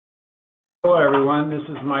Hello, everyone. This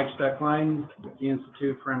is Mike Steckline with the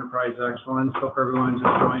Institute for Enterprise Excellence. Hope everyone's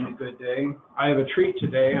enjoying a good day. I have a treat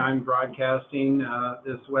today. I'm broadcasting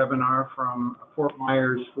this webinar from Fort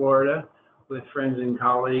Myers, Florida, with friends and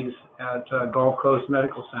colleagues at Gulf Coast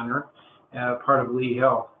Medical Center, part of Lee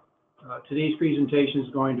Health. Today's presentation is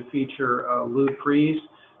going to feature Lou Fries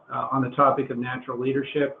on the topic of natural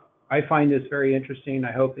leadership. I find this very interesting.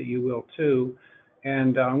 I hope that you will too.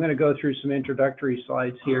 And I'm going to go through some introductory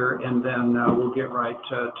slides here, and then we'll get right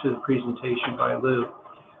to the presentation by Lou.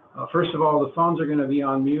 First of all, the phones are going to be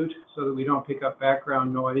on mute so that we don't pick up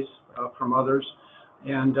background noise from others.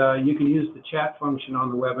 And you can use the chat function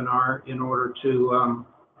on the webinar in order to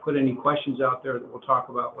put any questions out there that we'll talk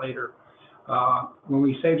about later. When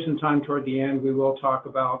we save some time toward the end, we will talk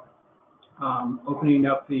about opening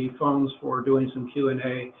up the phones for doing some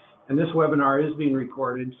Q&A. And this webinar is being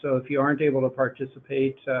recorded, so if you aren't able to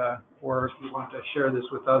participate or if you want to share this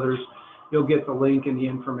with others, you'll get the link and the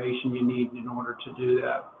information you need in order to do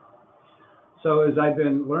that. So as I've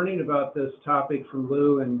been learning about this topic from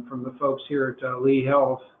Lou and from the folks here at Lee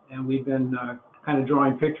Health, and we've been kind of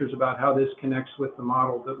drawing pictures about how this connects with the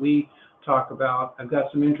model that we talk about, I've got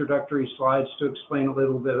some introductory slides to explain a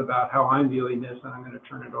little bit about how I'm viewing this, and I'm going to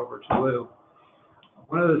turn it over to Lou.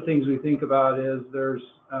 One of the things we think about is there's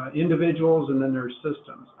individuals and then there's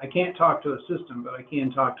systems. I can't talk to a system, but I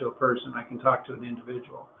can talk to a person. I can talk to an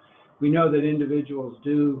individual. We know that individuals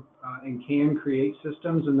do and can create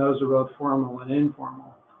systems, and those are both formal and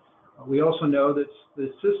informal. We also know that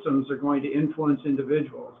the systems are going to influence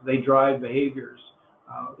individuals. They drive behaviors.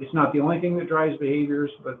 It's not the only thing that drives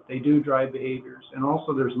behaviors, but they do drive behaviors. And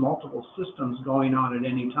also there's multiple systems going on at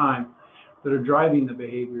any time that are driving the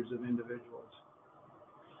behaviors of individuals.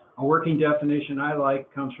 A working definition I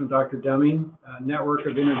like comes from Dr. Deming, a network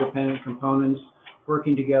of interdependent components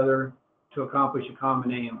working together to accomplish a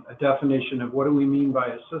common aim, a definition of what do we mean by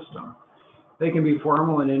a system. They can be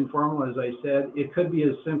formal and informal, as I said. It could be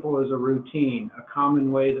as simple as a routine, a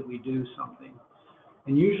common way that we do something.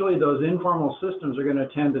 And usually those informal systems are going to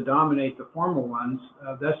tend to dominate the formal ones.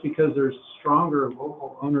 That's because there's stronger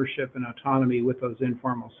local ownership and autonomy with those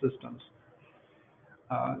informal systems.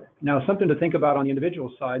 Now, something to think about on the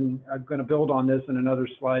individual side, and I'm going to build on this in another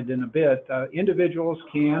slide in a bit. Individuals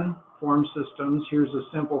can form systems. Here's a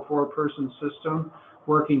simple four-person system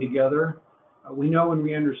working together. We know when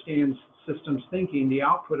we understand systems thinking, the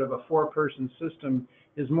output of a four-person system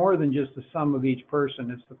is more than just the sum of each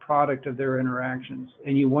person. It's the product of their interactions.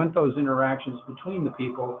 And you want those interactions between the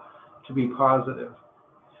people to be positive.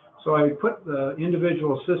 So I put the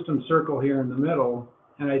individual system circle here in the middle.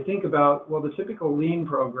 And I think about, well, the typical lean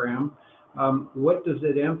program, what does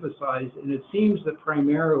it emphasize? And it seems that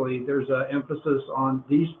primarily there's an emphasis on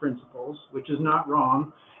these principles, which is not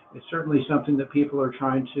wrong. It's certainly something that people are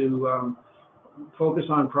trying to focus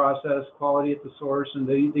on: process, quality at the source, and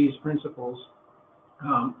these principles.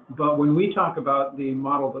 But when we talk about the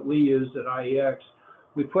model that we used at IEX,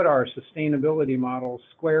 we put our sustainability model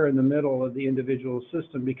square in the middle of the individual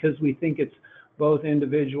system because we think it's both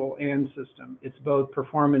individual and system. It's both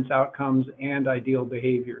performance outcomes and ideal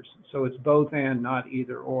behaviors. So it's both and, not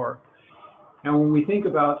either or. And when we think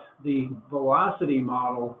about the velocity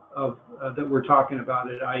model of that we're talking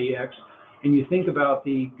about at IEX, and you think about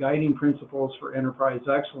the guiding principles for enterprise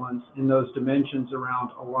excellence in those dimensions around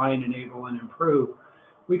align, enable, and improve,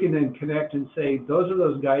 we can then connect and say, those are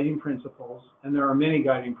those guiding principles, and there are many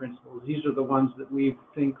guiding principles. These are the ones that we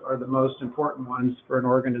think are the most important ones for an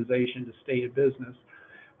organization to stay in business.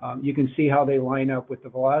 You can see how they line up with the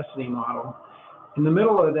velocity model. In the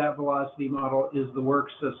middle of that velocity model is the work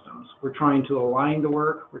systems. We're trying to align the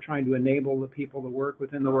work. We're trying to enable the people to work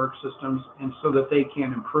within the work systems, and so that they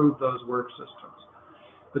can improve those work systems.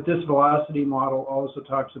 But this velocity model also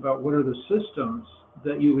talks about what are the systems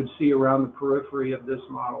that you would see around the periphery of this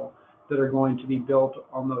model that are going to be built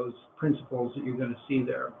on those principles that you're going to see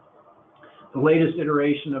there. The latest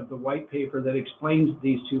iteration of the white paper that explains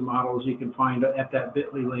these two models you can find at that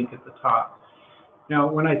bit.ly link at the top. Now,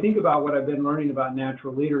 when I think about what I've been learning about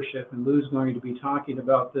natural leadership, and Lou's going to be talking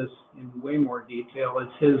about this in way more detail,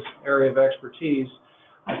 it's his area of expertise.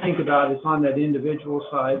 I think about it's on that individual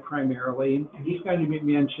side primarily, and he's going to be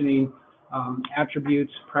mentioning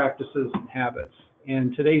attributes, practices, and habits.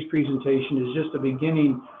 And today's presentation is just a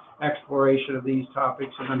beginning exploration of these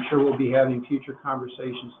topics, and I'm sure we'll be having future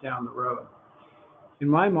conversations down the road. In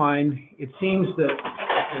my mind, it seems that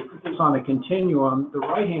it's on a continuum. The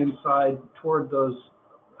right-hand side toward those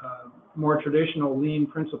more traditional lean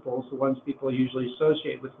principles, the ones people usually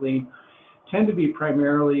associate with lean, tend to be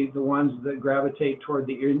primarily the ones that gravitate toward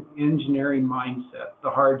the engineering mindset, the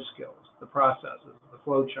hard skills, the processes, the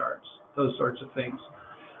flow charts, those sorts of things.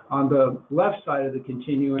 On the left side of the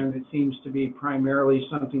continuum, it seems to be primarily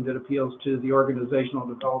something that appeals to the organizational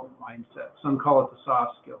development mindset. Some call it the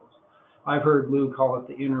soft skills. I've heard Lou call it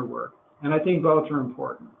the inner work, and I think both are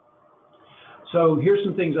important. So here's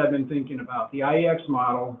some things I've been thinking about. The IEX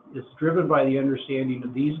model is driven by the understanding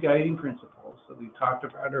of these guiding principles that we talked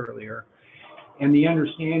about earlier, and the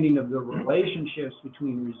understanding of the relationships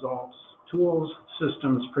between results, tools,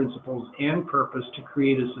 systems, principles, and purpose to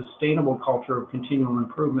create a sustainable culture of continual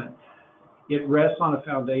improvement. It rests on a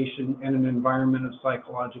foundation and an environment of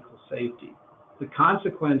psychological safety. The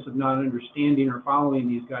consequence of not understanding or following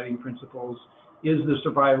these guiding principles is the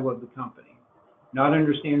survival of the company. Not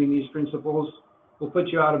understanding these principles will put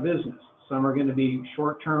you out of business. Some are going to be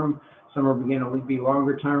short-term, some are going to be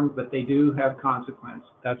longer-term, but they do have consequence.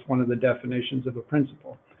 That's one of the definitions of a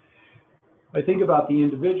principle. I think about the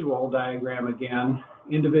individual diagram again.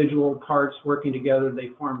 Individual parts working together, they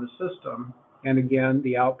form a system. And again,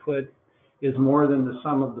 the output is more than the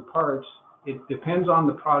sum of the parts. It depends on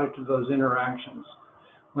the product of those interactions.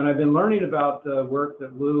 When I've been learning about the work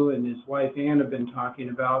that Lou and his wife Ann have been talking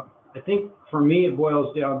about, I think for me it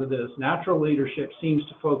boils down to this. Natural leadership seems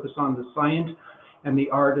to focus on the science and the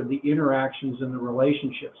art of the interactions and the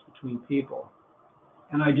relationships between people.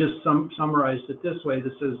 And I just summarized it this way.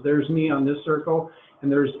 This says there's me on this circle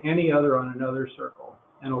and there's any other on another circle.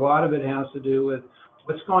 And a lot of it has to do with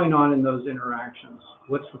what's going on in those interactions.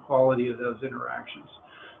 What's the quality of those interactions?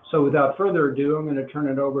 So without further ado, I'm going to turn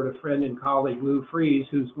it over to friend and colleague Lou Fries,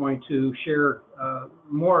 who's going to share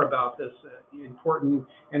more about this important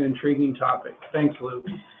and intriguing topic. Thanks, Lou.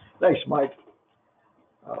 Thanks, Mike.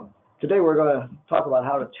 Today we're going to talk about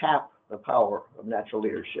how to tap the power of natural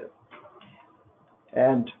leadership.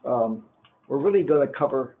 And we're really going to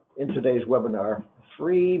cover in today's webinar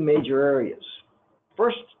 3 major areas.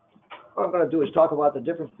 First, what I'm going to do is talk about the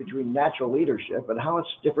difference between natural leadership and how it's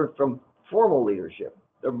different from formal leadership.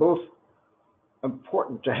 They're both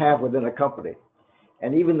important to have within a company.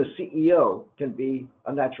 And even the CEO can be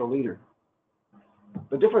a natural leader.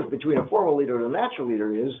 The difference between a formal leader and a natural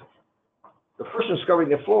leader is the person scrubbing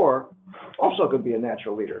the floor also could be a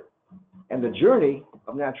natural leader. And the journey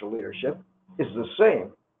of natural leadership is the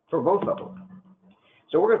same for both of them.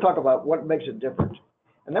 So we're going to talk about what makes it different.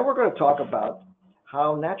 And then we're going to talk about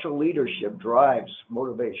how natural leadership drives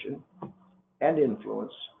motivation and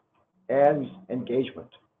influence and engagement.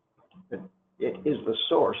 It is the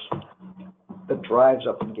source that drives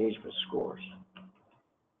up engagement scores.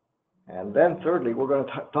 And then thirdly, we're going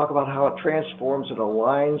to talk about how it transforms and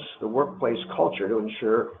aligns the workplace culture to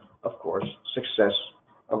ensure, of course, success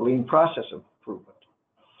of lean process improvement.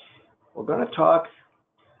 We're going to talk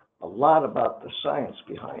a lot about the science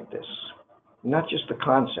behind this, not just the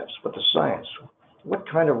concepts, but the science. What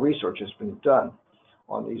kind of research has been done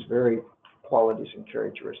on these very qualities and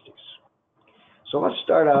characteristics? So let's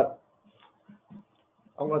start out.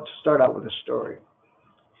 I want to start out with a story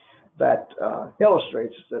that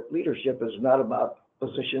illustrates that leadership is not about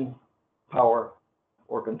position, power,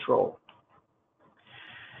 or control.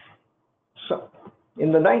 So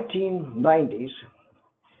in the 1990s,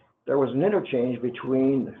 there was an interchange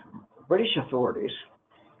between British authorities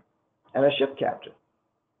and a ship captain.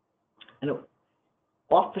 And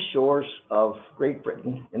off the shores of Great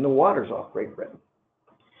Britain, in the waters off Great Britain.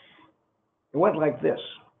 It went like this.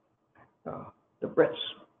 The Brits,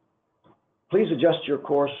 please adjust your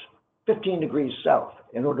course 15 degrees south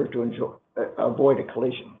in order to avoid a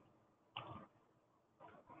collision.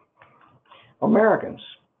 Americans,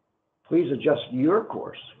 please adjust your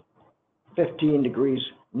course 15 degrees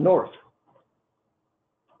north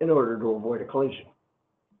in order to avoid a collision.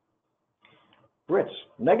 Brits,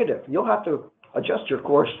 negative. You'll have to adjust your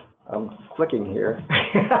course. I'm clicking here.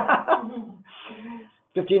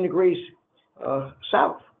 15 degrees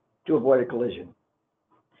south to avoid a collision.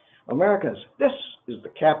 Americans, this is the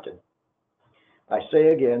captain. I say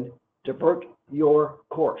again, divert your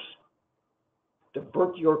course.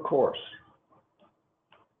 Divert your course.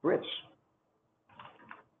 Brits,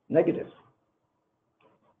 negative.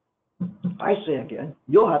 I say again,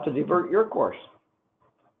 you'll have to divert your course.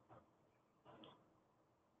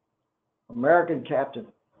 American captain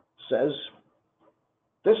says,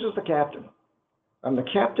 this is the captain. I'm the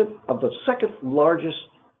captain of the second largest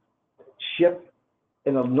ship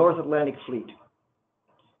in the North Atlantic Fleet.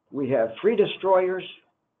 We have 3 destroyers,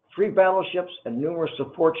 3 battleships, and numerous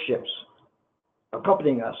support ships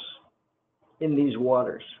accompanying us in these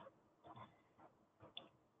waters.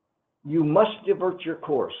 You must divert your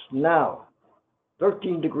course now,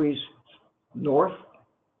 13 degrees north,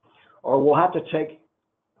 or we'll have to take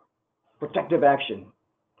protective action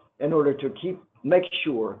in order to keep make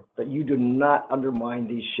sure that you do not undermine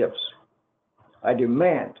these ships. I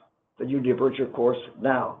demand that you divert your course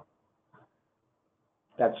now.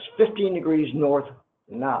 That's 15 degrees north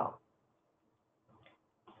now.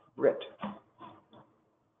 Britt,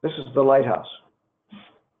 this is the lighthouse.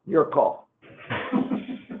 Your call.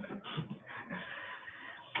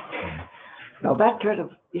 Now that kind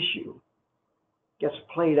of issue gets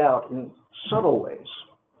played out in subtle ways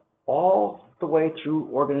all the way through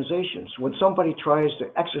organizations. When somebody tries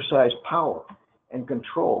to exercise power and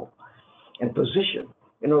control and position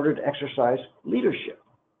in order to exercise leadership,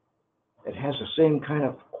 it has the same kind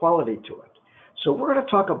of quality to it. So we're going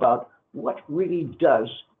to talk about what really does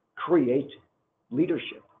create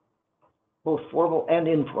leadership, both formal and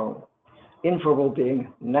informal. Informal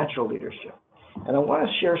being natural leadership. And I want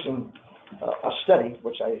to share a study,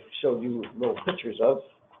 which I showed you little pictures of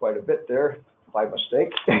quite a bit there by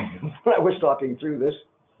mistake when I was talking through this.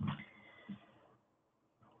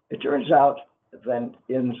 It turns out that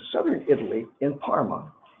in southern Italy, in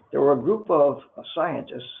Parma, there were a group of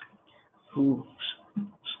scientists who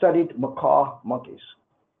studied macaw monkeys,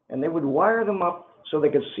 and they would wire them up so they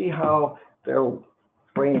could see how their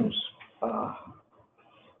brains,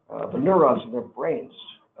 the neurons in their brains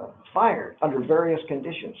fired under various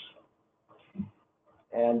conditions.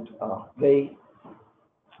 And they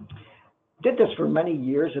did this for many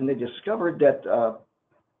years, and they discovered that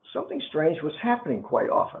something strange was happening quite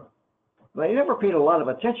often. They never paid a lot of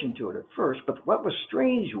attention to it at first, but what was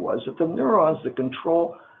strange was that the neurons that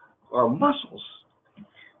control our muscles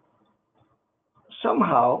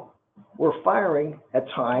somehow were firing at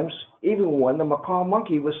times, even when the macaw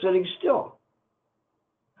monkey was sitting still.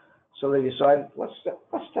 So they decided, let's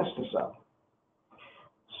test this out.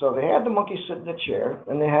 So they had the monkey sit in the chair,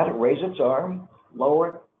 and they had it raise its arm, lower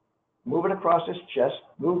it, move it across its chest,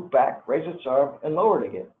 move back, raise its arm, and lower it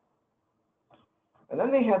again. And then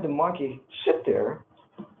they had the monkey sit there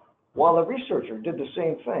while the researcher did the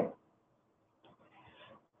same thing.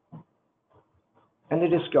 And they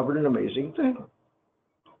discovered an amazing thing.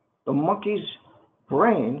 The monkey's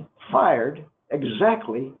brain fired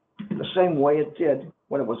exactly the same way it did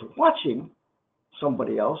when it was watching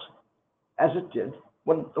somebody else as it did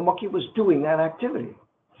when the monkey was doing that activity.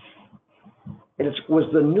 It was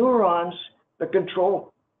the neurons that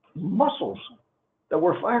control muscles that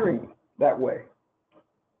were firing that way.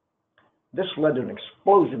 This led to an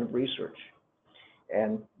explosion of research.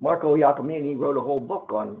 And Marco Iacomini wrote a whole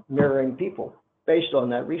book on mirroring people based on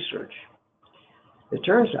that research. It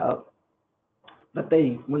turns out that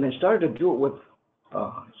when they started to do it with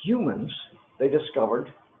humans, they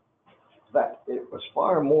discovered that it was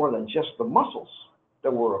far more than just the muscles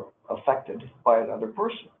that were affected by another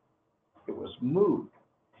person. It was mood.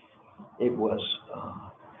 It was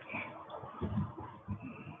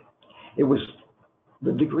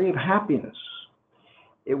the degree of happiness.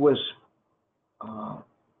 It was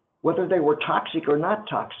whether they were toxic or not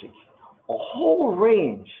toxic. A whole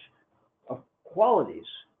range of qualities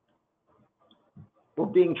were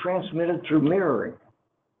being transmitted through mirroring.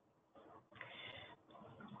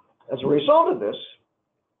 As a result of this,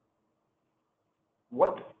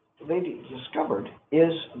 what they discovered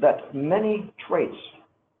is that many traits,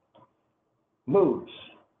 moods,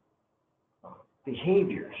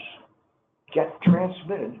 behaviors get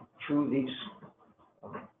transmitted through these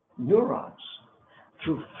neurons,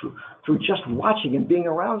 through just watching and being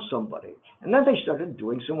around somebody. And then they started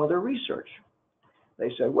doing some other research. They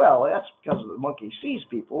said, well, that's because the monkey sees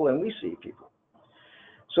people and we see people.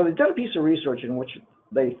 So they did a piece of research in which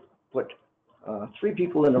they put 3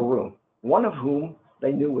 people in a room, one of whom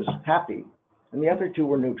they knew was happy, and the other 2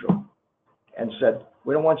 were neutral, and said,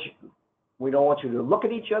 we don't want you to look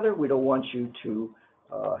at each other. We don't want you to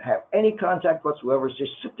have any contact whatsoever.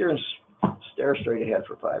 Just sit there and stare straight ahead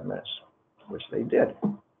for 5 minutes, which they did.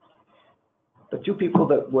 The 2 people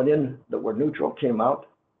that went in that were neutral came out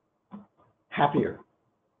happier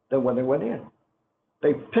than when they went in.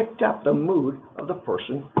 They picked up the mood of the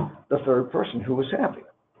person, the third person who was happy.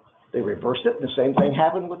 They reversed it, and the same thing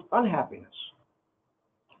happened with unhappiness.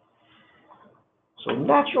 So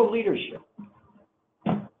natural leadership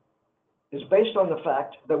is based on the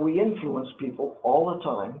fact that we influence people all the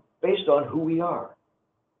time based on who we are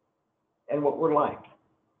and what we're like.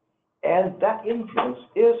 And that influence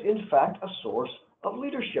is, in fact, a source of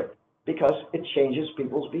leadership because it changes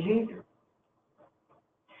people's behavior.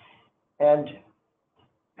 And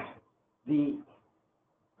the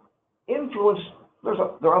influence, there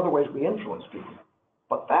are other ways we influence people,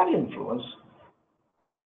 but that influence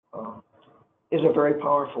is a very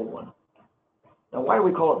powerful one. Now, why do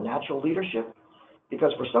we call it natural leadership?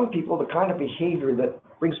 Because for some people, the kind of behavior that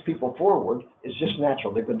brings people forward is just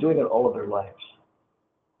natural. They've been doing it all of their lives.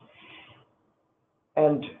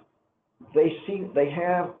 And they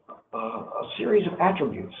have a series of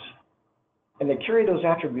attributes, and they carry those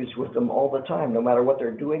attributes with them all the time, no matter what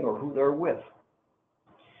they're doing or who they're with.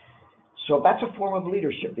 So that's a form of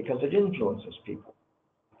leadership because it influences people.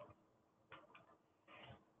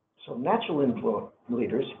 So natural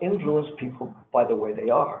leaders influence people by the way they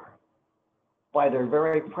are, by their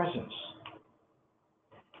very presence.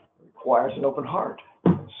 It requires an open heart,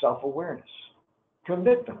 self-awareness,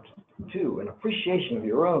 commitment to and appreciation of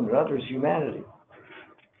your own and others' humanity.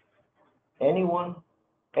 Anyone,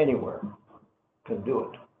 anywhere can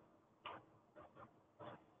do it.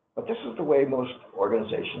 But this is the way most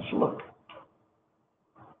organizations look.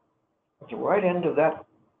 At the right end of that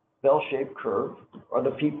bell-shaped curve are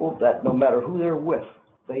the people that, no matter who they're with,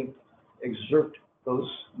 they exert those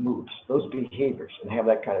moods, those behaviors, and have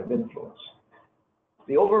that kind of influence.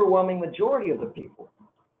 The overwhelming majority of the people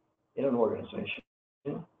in an organization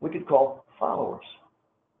we could call followers.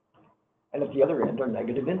 And at the other end are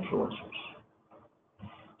negative influencers.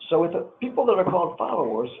 So if the people that are called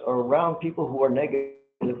followers are around people who are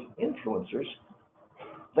negative influencers,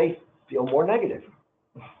 they feel more negative.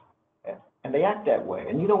 And they act that way.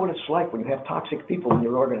 And you know what it's like when you have toxic people in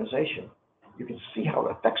your organization. You can see how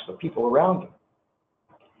it affects the people around them.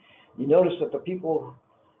 You notice that the people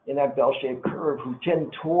in that bell-shaped curve who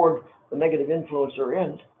tend toward the negative influencer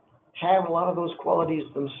end have a lot of those qualities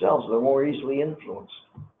themselves. They're more easily influenced.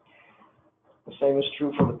 The same is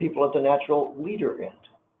true for the people at the natural leader end.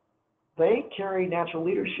 They carry natural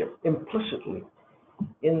leadership implicitly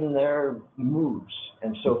in their moods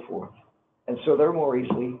and so forth. And so they're more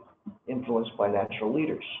easily influenced by natural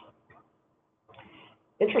leaders.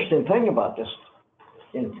 Interesting thing about this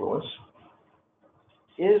influence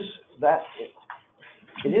is that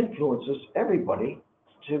it influences everybody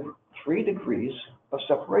to 3 degrees of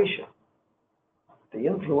separation. The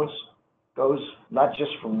influence goes not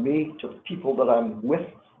just from me to the people that I'm with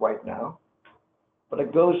right now, but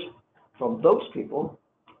it goes from those people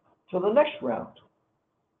to the next round.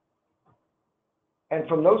 And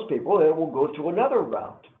from those people, it will go to another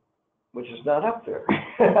round, which is not up there.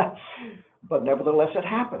 But nevertheless, it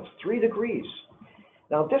happens, 3 degrees.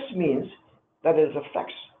 Now, this means that it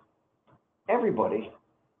affects everybody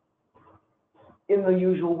in the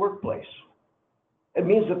usual workplace. It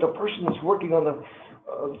means that the person that's working on the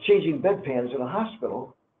changing bedpans in a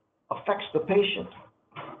hospital affects the patient.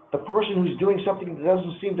 The person who's doing something that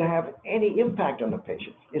doesn't seem to have any impact on the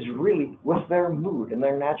patient is really, with their mood and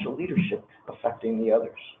their natural leadership, affecting the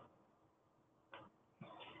others.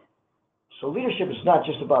 So leadership is not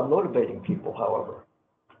just about motivating people, however.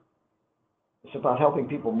 It's about helping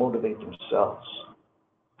people motivate themselves.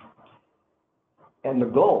 And the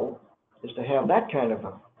goal is to have that kind of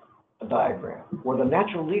a diagram where the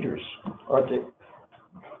natural leaders are at the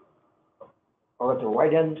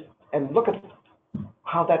right end, and look at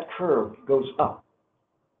how that curve goes up.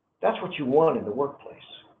 That's what you want in the workplace.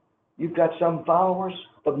 You've got some followers,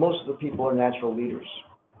 but most of the people are natural leaders.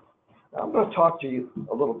 Now, I'm going to talk to you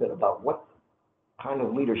a little bit about what kind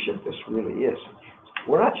of leadership this really is.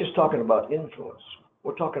 We're not just talking about influence.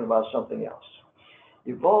 We're talking about something else.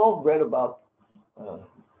 You've all read about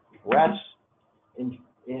rats in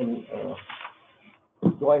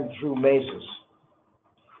going through mazes,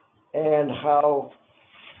 and how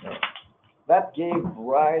that gave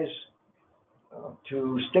rise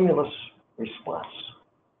to stimulus response.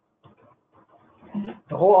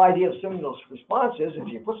 The whole idea of stimulus response is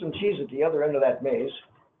if you put some cheese at the other end of that maze,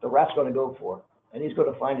 the rat's going to go for it, and he's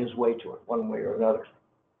going to find his way to it one way or another.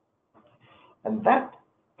 And that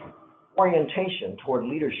orientation toward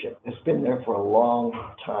leadership has been there for a long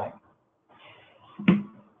time.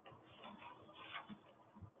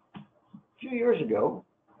 A few years ago,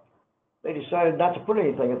 they decided not to put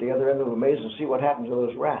anything at the other end of the maze and see what happened to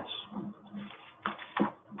those rats.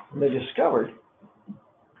 And they discovered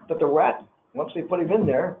that the rat, once they put him in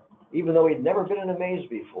there, even though he'd never been in a maze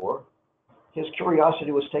before, his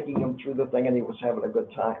curiosity was taking him through the thing and he was having a good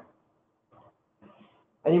time.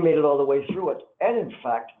 And he made it all the way through it, and in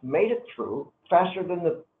fact, made it through faster than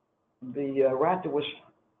the rat that was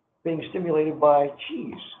being stimulated by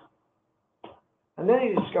cheese. And then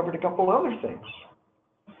he discovered a couple other things.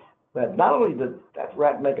 That not only did that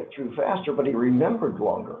rat make it through faster, but he remembered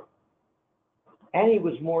longer. And he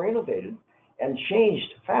was more innovative and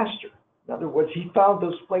changed faster. In other words, he found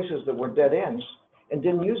those places that were dead ends and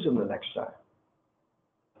didn't use them the next time.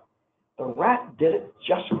 The rat did it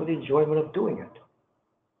just for the enjoyment of doing it.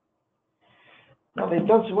 Now, they've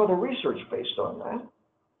done some other research based on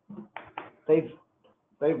that. They've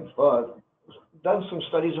they've done some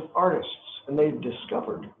studies of artists, and they've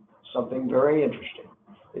discovered something very interesting.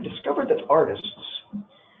 They discovered that artists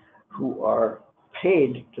who are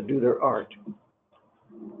paid to do their art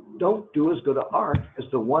don't do as good a art as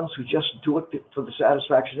the ones who just do it for the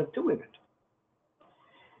satisfaction of doing it.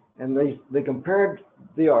 And they compared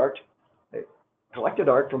the art, they collected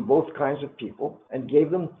art from both kinds of people and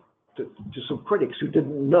gave them to some critics who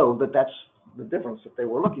didn't know that that's the difference that they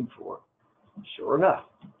were looking for. Sure enough,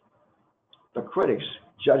 the critics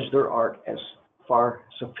judged their art as far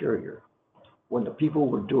superior when the people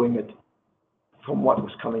were doing it from what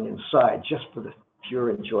was coming inside, just for the pure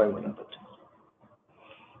enjoyment of it.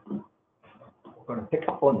 We're going to pick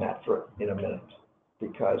up on that in a minute,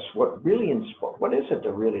 because what is it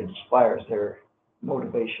that really inspires their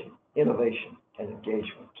motivation, innovation, and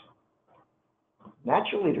engagement?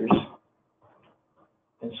 Natural leaders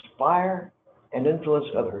inspire and influence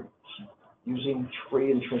others using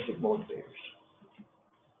three intrinsic motivators.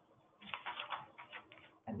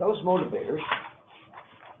 And those motivators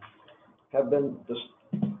have been the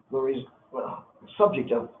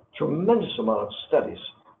subject of tremendous amount of studies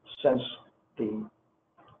since the,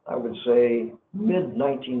 I would say,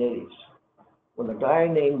 mid-1980s, when a guy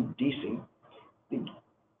named DC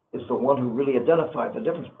is the one who really identified the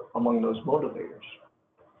difference among those motivators.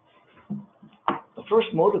 The first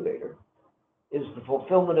motivator is the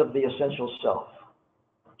fulfillment of the essential self.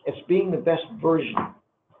 It's being the best version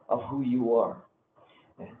of who you are.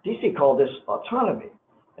 And DC called this autonomy.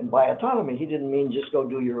 And by autonomy, he didn't mean just go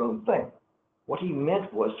do your own thing. What he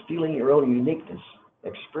meant was feeling your own uniqueness,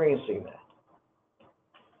 experiencing that.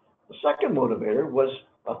 The second motivator was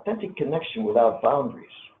authentic connection without boundaries.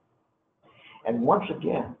 And once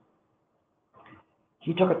again,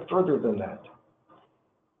 he took it further than that.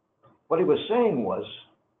 What he was saying was,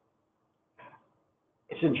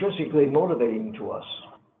 it's intrinsically motivating to us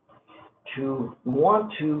to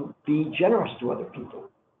want to be generous to other people.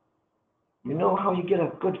 You know how you get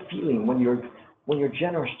a good feeling when you're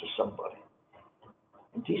generous to somebody.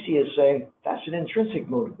 And TC is saying that's an intrinsic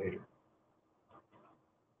motivator.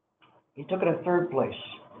 He took it in third place.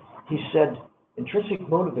 He said intrinsic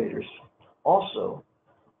motivators also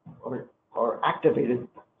are activated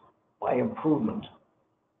by improvement.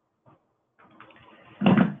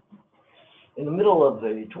 In the middle of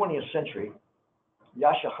the 20th century,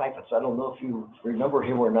 Jascha Heifetz, I don't know if you remember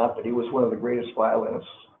him or not, but he was one of the greatest violinists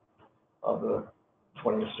of the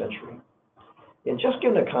 20th century. He had just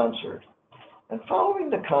given a concert, and following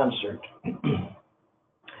the concert,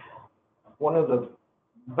 one of the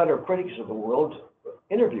better critics of the world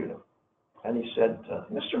interviewed him, and he said,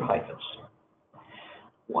 Mr. Heifetz,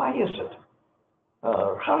 why is it,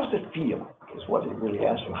 how does it feel, is what he really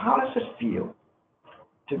asked him, how does it feel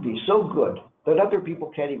to be so good that other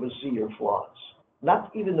people can't even see your flaws,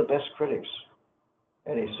 not even the best critics?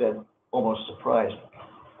 And he said, almost surprised,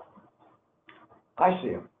 I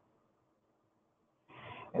see them.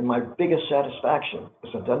 And my biggest satisfaction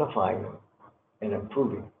is identifying them and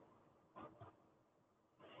improving.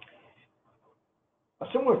 A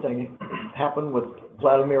similar thing happened with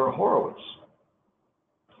Vladimir Horowitz.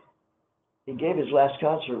 He gave his last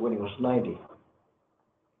concert when he was 90.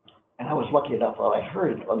 And I was lucky enough, I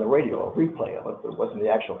heard it on the radio, a replay of it, but it wasn't the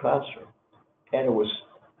actual concert. And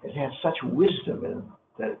it had such wisdom in it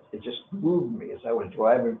that it just moved me as I was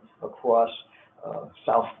driving across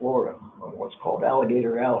South Florida on what's called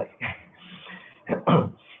Alligator Alley.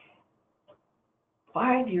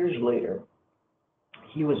 5 years later,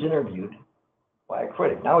 he was interviewed by a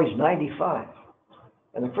critic. Now he's 95.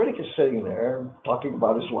 And the critic is sitting there talking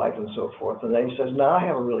about his life and so forth. And then he says, now I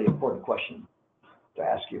have a really important question to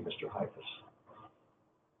ask you, Mr. Heifetz.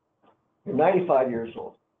 You're 95 years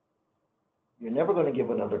old. You're never going to give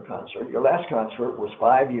another concert. Your last concert was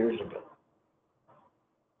 5 years ago.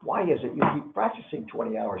 Why is it you keep practicing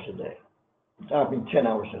 20 hours a day? I mean, 10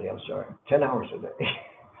 hours a day, I'm sorry. 10 hours a day.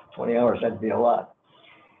 20 hours, that'd be a lot.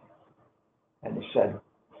 And he said,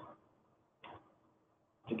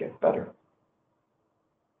 to get better.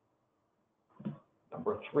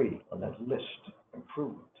 Number 3 on that list,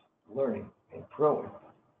 improvement, learning, and growing,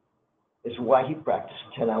 is why he practiced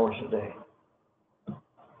 10 hours a day.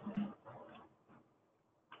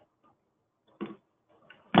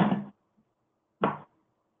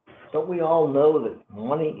 Don't we all know that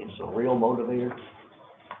money is a real motivator?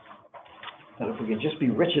 That if we can just be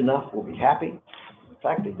rich enough, we'll be happy. In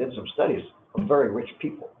fact, they did some studies of very rich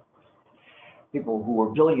people who were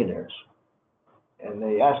billionaires. And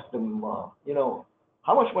they asked them,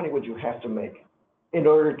 how much money would you have to make in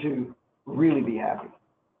order to really be happy?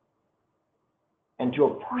 And to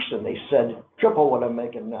a person, they said, triple what I'm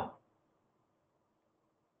making now.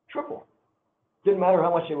 triple. Didn't matter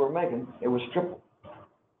how much they were making, it was triple.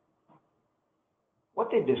 What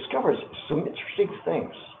they discovered is some interesting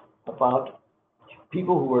things about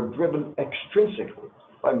people who are driven extrinsically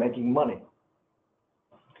by making money.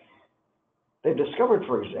 They discovered,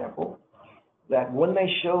 for example, that when they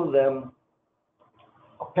show them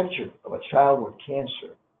a picture of a child with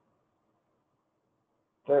cancer,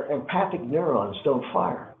 their empathic neurons don't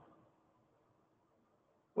fire.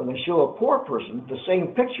 When they show a poor person the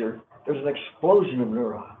same picture, there's an explosion of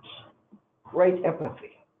neurons. Great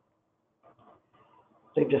empathy.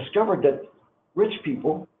 They discovered that rich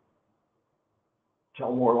people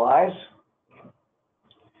tell more lies,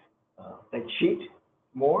 they cheat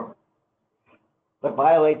more, they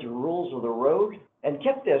violate the rules of the road, and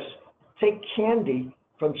get this, take candy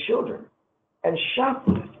from children and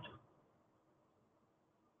shoplift.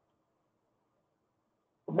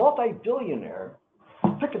 A multi-billionaire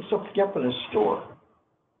picking something up in a store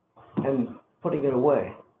and putting it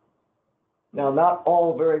away. Now, not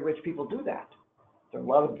all very rich people do that. There are a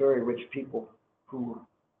lot of very rich people who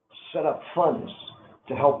set up funds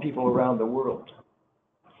to help people around the world.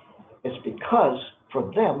 It's because,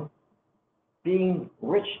 for them, being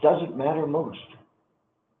rich doesn't matter most.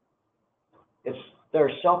 It's their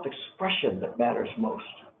self-expression that matters most.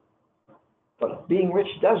 But if being rich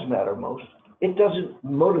does matter most, it doesn't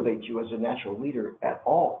motivate you as a natural leader at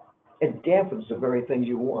all. It dampens the very things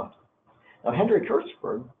you want. Now, Henry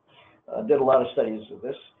Kurtzberg did a lot of studies of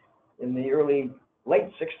this in the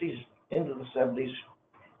late 60s into the 70s,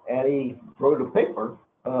 and he wrote a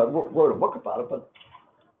book about it, but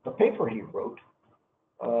the paper he wrote,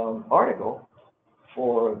 article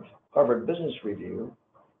for Harvard Business Review,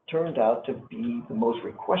 turned out to be the most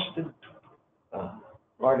requested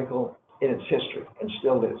article in its history, and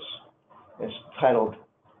still is. It's titled,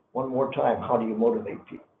 one more time, How Do You Motivate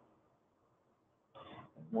People?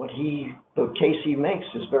 The case he makes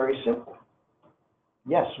is very simple.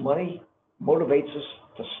 Yes, money motivates us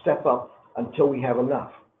to step up until we have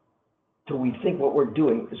enough, till we think what we're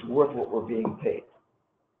doing is worth what we're being paid.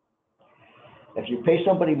 If you pay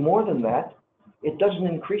somebody more than that, it doesn't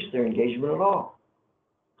increase their engagement at all.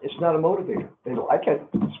 It's not a motivator. They like it,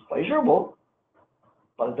 it's pleasurable,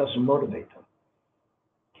 but it doesn't motivate them.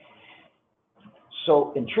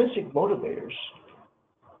 So intrinsic motivators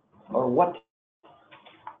are what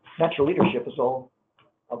natural leadership is all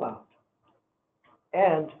about.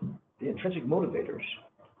 And the intrinsic motivators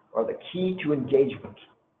are the key to engagement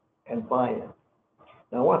and buy-in.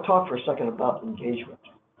 Now, I want to talk for a second about engagement.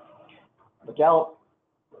 The Gallup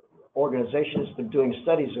organization has been doing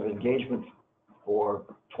studies of engagement for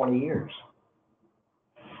 20 years.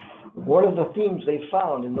 One of the themes they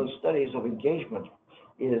found in those studies of engagement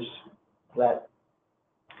is that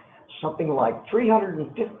something like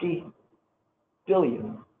 $350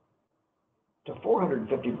 billion to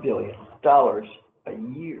 $450 billion a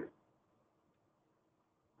year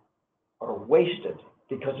are wasted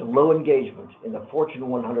because of low engagement in the Fortune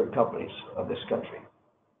 100 companies of this country.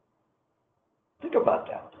 Think about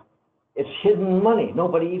that. It's hidden money.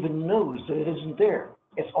 Nobody even knows that it isn't there.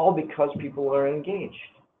 It's all because people are engaged.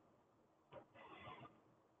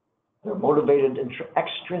 They're motivated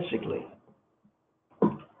extrinsically.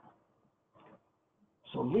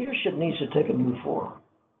 So leadership needs to take a new form.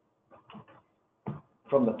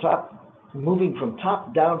 From the top, moving from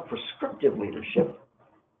top-down prescriptive leadership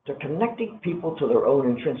to connecting people to their own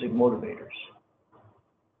intrinsic motivators.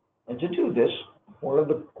 And to do this, one of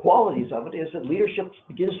the qualities of it is that leadership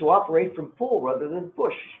begins to operate from pull rather than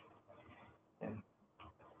push. And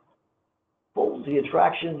pull is the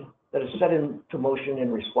attraction that is set into motion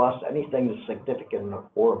in response to anything that's significant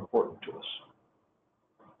or important to us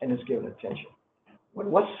and is given attention. When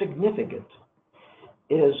what's significant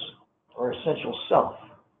is our essential self,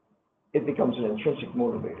 it becomes an intrinsic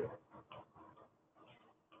motivator.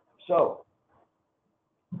 So,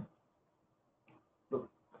 the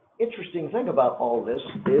interesting thing about all this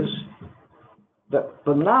is that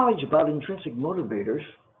the knowledge about intrinsic motivators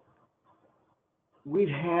we've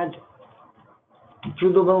had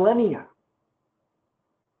through the millennia.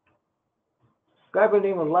 A guy by the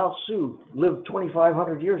name of Lao Tzu lived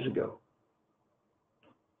 2,500 years ago.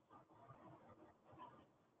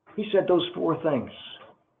 He said those four things.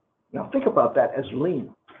 Now think about that as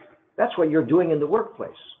lean. That's what you're doing in the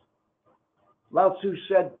workplace. Lao Tzu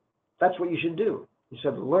said that's what you should do. He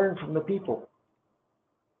said learn from the people.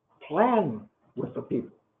 Plan with the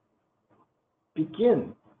people.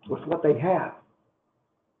 Begin with what they have.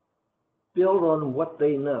 Build on what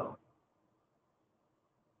they know.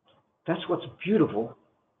 That's what's beautiful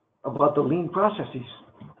about the lean processes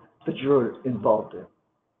that you're involved in.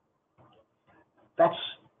 That's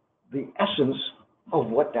the essence of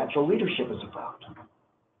what natural leadership is about.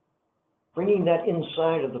 Bringing that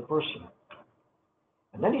inside of the person.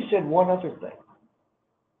 And then he said one other thing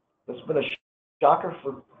that's been a shocker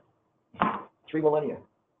for 3 millennia.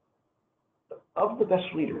 Of the best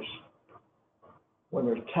leaders, when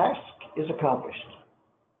their task is accomplished,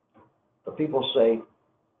 the people say,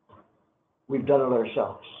 we've done it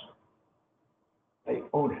ourselves. They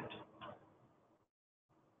own it.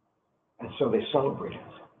 And so they celebrate it.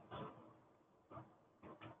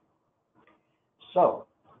 So,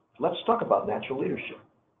 let's talk about natural leadership.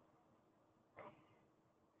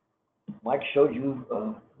 Mike showed you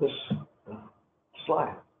this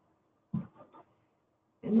slide.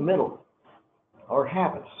 In the middle, our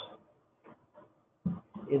habits.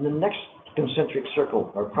 In the next concentric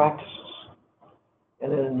circle, our practices.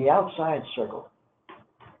 And then in the outside circle,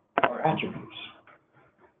 our attributes.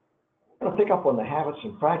 I'm going to pick up on the habits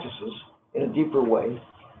and practices in a deeper way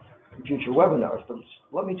in future webinars, but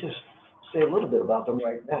let me just say a little bit about them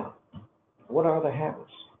right now. What are the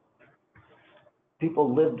habits?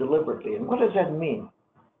 People live deliberately, and what does that mean?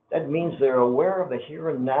 That means they're aware of the here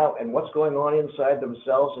and now and what's going on inside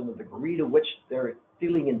themselves and the degree to which they're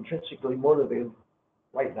feeling intrinsically motivated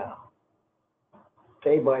right now,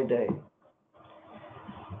 day by day.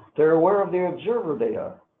 They're aware of the observer they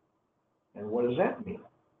are. And what does that mean?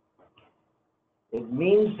 It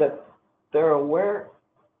means that they're aware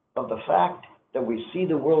of the fact that we see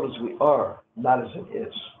the world as we are, not as it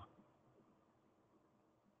is.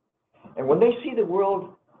 And when they see the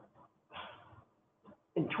world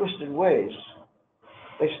in twisted ways,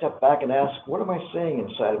 they step back and ask, what am I saying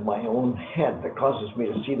inside of my own head that causes me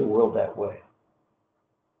to see the world that way?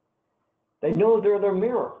 They know they're their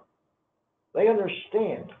mirror. They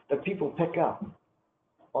understand that people pick up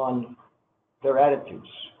on their attitudes,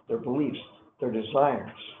 their beliefs, their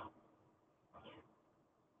desires.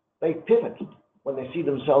 They pivot when they see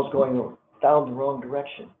themselves going down the wrong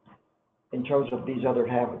direction in terms of these other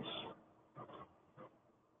habits.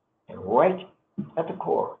 And right at the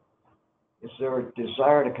core is their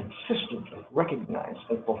desire to consistently recognize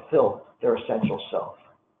and fulfill their essential self.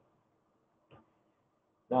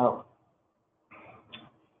 Now,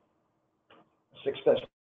 6 best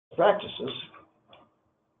practices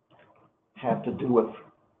have to do with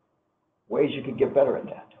ways you can get better at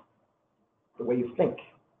that. The way you think,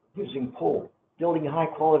 using pull, building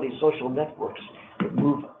high-quality social networks that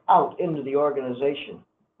move out into the organization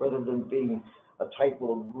rather than being a tight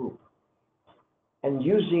little group, and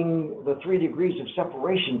using the 3 degrees of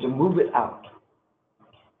separation to move it out.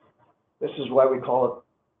 This is why we call it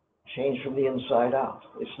change from the inside out.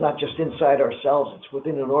 It's not just inside ourselves, it's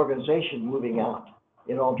within an organization moving out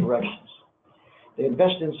in all directions. They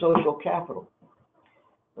invest in social capital.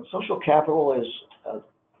 And social capital is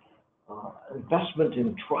investment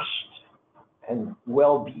in trust and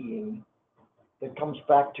well-being that comes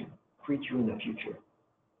back to greet you in the future.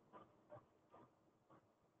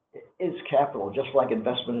 It is capital, just like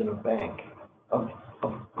investment in a bank, of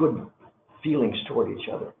good feelings toward each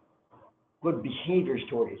other, good behaviors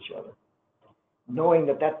toward each other, knowing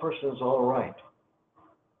that that person is all right.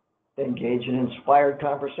 They engage in inspired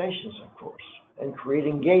conversations, of course, and create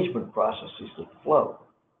engagement processes that flow.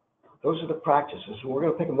 Those are the practices, and we're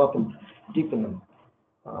going to pick them up and deepen them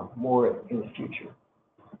more in the future.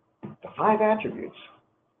 The 5 attributes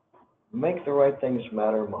make the right things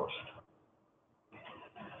matter most.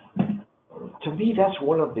 To me, that's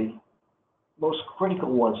one of the most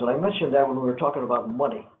critical ones, and I mentioned that when we were talking about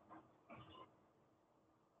money.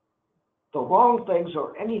 The wrong things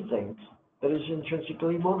are anything that is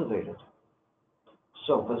intrinsically motivated.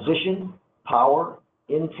 So position, power,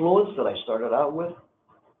 influence that I started out with,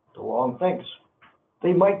 the wrong things.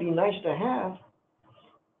 They might be nice to have,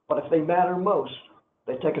 but if they matter most,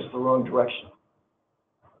 they take us the wrong direction.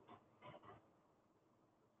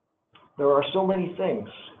 There are so many things.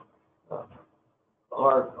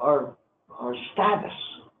 Our status,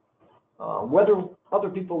 whether other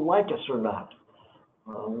people like us or not,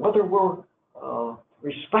 whether we're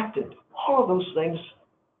respected, all of those things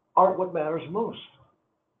aren't what matters most.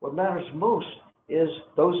 What matters most is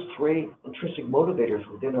those 3 intrinsic motivators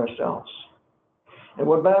within ourselves. And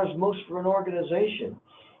what matters most for an organization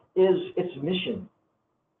is its mission.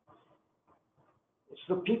 It's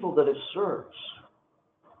the people that it serves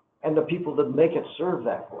and the people that make it serve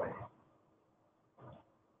that way.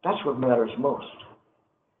 That's what matters most.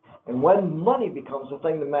 And when money becomes the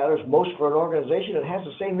thing that matters most for an organization, it has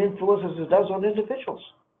the same influence as it does on individuals.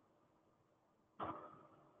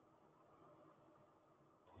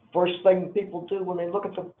 First thing people do when they look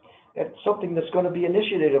at something that's going to be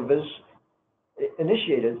initiated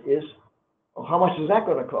is Well, how much is that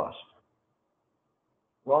going to cost?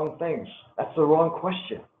 Wrong things. That's the wrong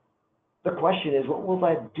question. The question is, what will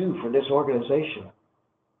that do for this organization?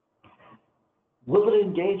 Will it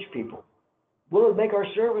engage people? Will it make our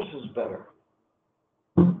services better?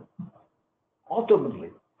 Ultimately,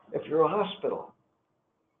 if you're a hospital,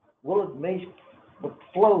 will it make the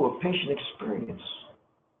flow of patient experience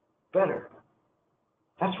better?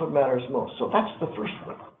 That's what matters most. So that's the first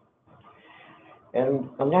one. And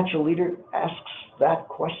a natural leader asks that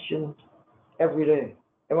question every day.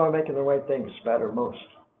 Am I making the right things matter most?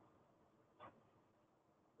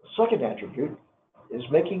 The second attribute is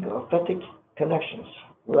making authentic connections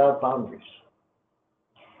without boundaries.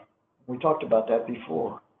 We talked about that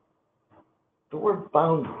before. The word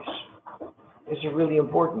boundaries is a really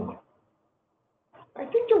important one. I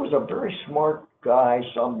think there was a very smart guy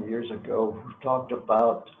some years ago who talked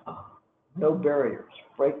about no barriers,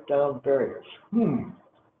 break down barriers.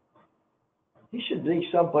 He should be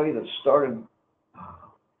somebody that started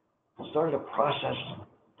a process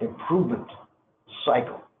improvement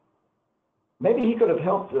cycle. Maybe he could have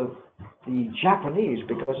helped the Japanese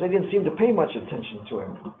because they didn't seem to pay much attention to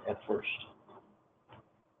him at first.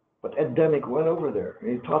 But Ed Demick went over there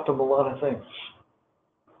and he taught them a lot of things.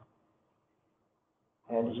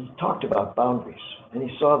 And he talked about boundaries, and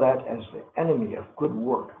he saw that as the enemy of good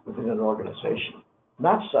work within an organization.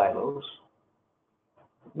 Not silos,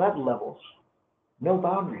 not levels, no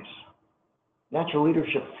boundaries. Natural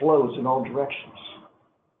leadership flows in all directions,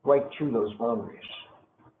 right through those boundaries.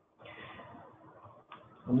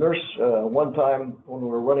 A nurse, one time when we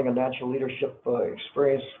were running a natural leadership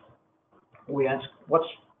experience, we asked, what's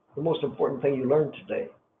the most important thing you learned today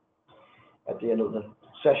at the end of the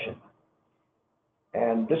session?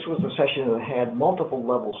 And this was a session that had multiple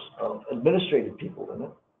levels of administrative people in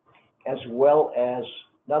it, as well as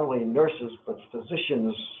not only nurses, but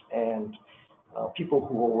physicians and people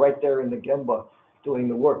who were right there in the gemba doing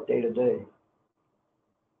the work day to day.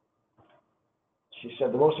 She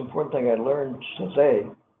said, the most important thing I learned today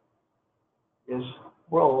is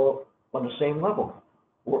we're all on the same level.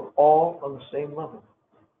 We're all on the same level.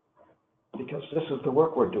 Because this is the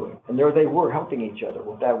work we're doing. And there they were helping each other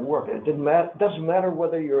with that work. And it doesn't matter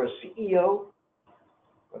whether you're a CEO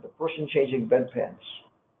or the person changing bedpans.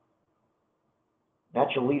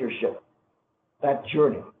 Natural leadership, that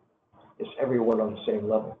journey, is everyone on the same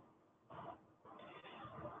level.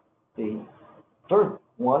 The third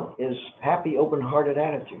one is happy, open-hearted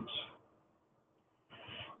attitudes.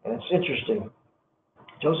 And it's interesting.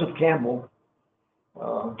 Joseph Campbell,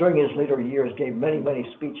 during his later years, gave many, many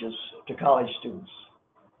speeches to college students.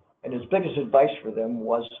 And his biggest advice for them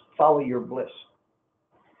was follow your bliss.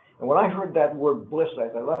 And when I heard that word bliss, I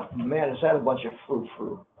thought, oh, man, is that a bunch of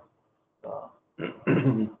frou-frou?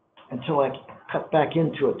 Until I cut back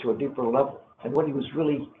into it to a deeper level. And what he was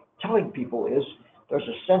really telling people is there's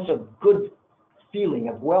a sense of good feeling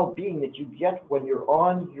of well-being that you get when you're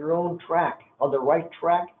on your own track, on the right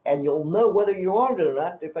track, and you'll know whether you're on it or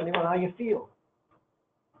not, depending on how you feel.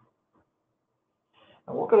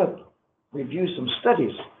 And we're going to review some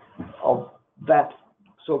studies of that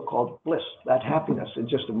so-called bliss, that happiness, in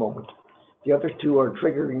just a moment. The other two are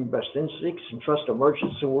triggering best instincts and trust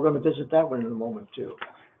emergence, and we're going to visit that one in a moment too.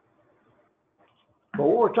 But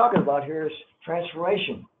what we're talking about here is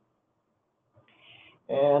transformation.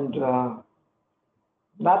 And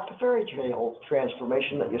not the fairy tale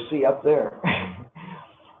transformation that you see up there,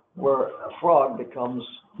 where a frog becomes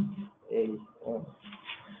a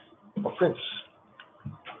prince.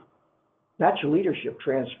 Natural leadership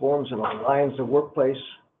transforms and aligns the workplace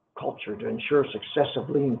culture to ensure success of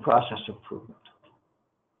lean process improvement.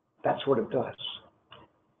 That's what it does.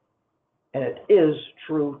 And it is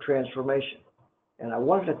true transformation. And I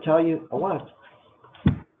want to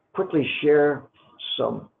quickly share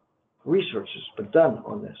some research that's been done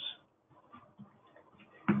on this.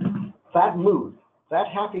 That mood, that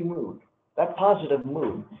happy mood, that positive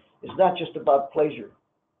mood is not just about pleasure.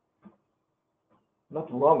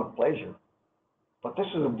 Nothing wrong with pleasure. But this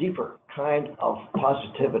is a deeper kind of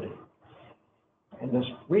positivity. And this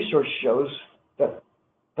research shows that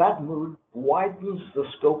that mood widens the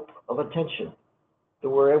scope of attention that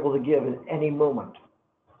we're able to give in any moment.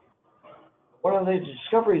 One of the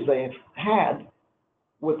discoveries they've had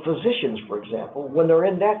with physicians, for example, when they're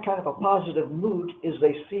in that kind of a positive mood, is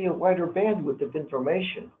they see a wider bandwidth of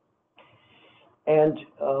information. And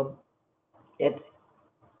it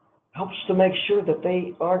helps to make sure that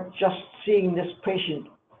they aren't just seeing this patient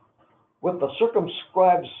with a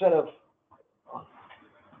circumscribed set of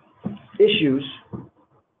issues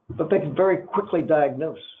that they can very quickly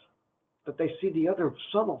diagnose, that they see the other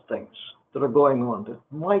subtle things that are going on that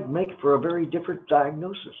might make for a very different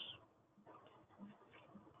diagnosis.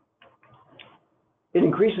 It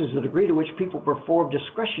increases the degree to which people perform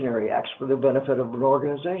discretionary acts for the benefit of an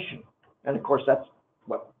organization. And of course, that's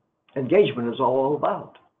what engagement is all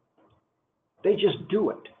about. They just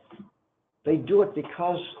do it. They do it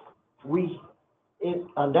because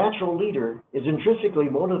a natural leader is intrinsically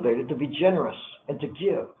motivated to be generous and to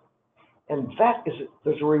give. And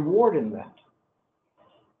there's a reward in that.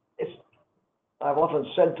 I've often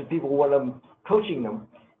said to people when I'm coaching them,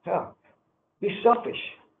 be selfish,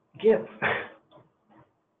 give.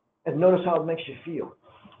 And notice how it makes you feel.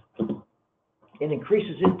 It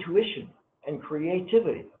increases intuition and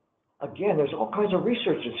creativity. Again, there's all kinds of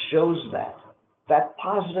research that shows that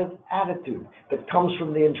positive attitude that comes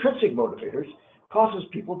from the intrinsic motivators causes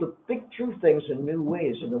people to think through things in new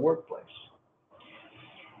ways in the workplace.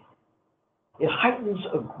 It heightens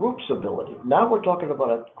a group's ability. Now we're talking about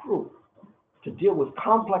a group to deal with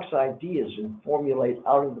complex ideas and formulate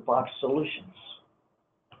out-of-the-box solutions.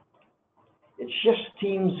 It shifts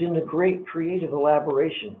teams into great creative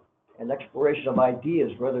elaboration and exploration of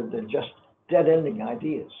ideas rather than just dead-ending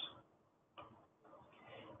ideas.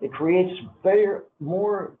 It creates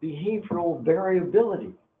more behavioral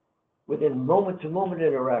variability within moment-to-moment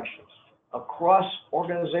interactions across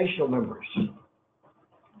organizational members.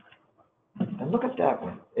 And look at that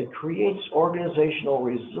one. It creates organizational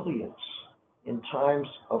resilience in times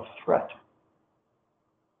of threat.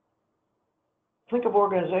 Think of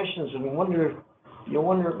organizations and you wonder,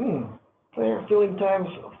 they're feeling times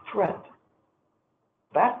of threat.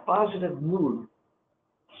 That positive mood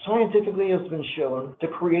scientifically has been shown to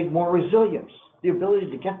create more resilience, the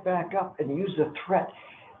ability to get back up and use the threat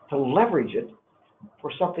to leverage it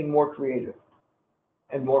for something more creative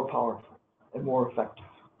and more powerful and more effective.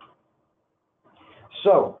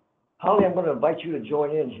 So, Holly, I'm going to invite you to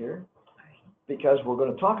join in here because we're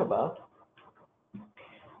going to talk about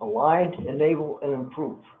align, enable, and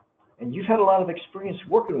improve. And you've had a lot of experience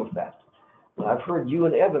working with that. I've heard you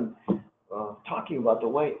and Evan talking about the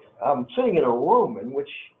way I'm sitting in a room in which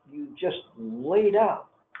you just laid out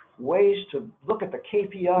ways to look at the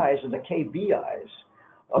KPIs and the KBIs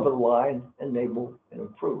of align, enable, and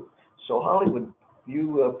improve. So Holly, would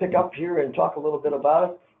you pick up here and talk a little bit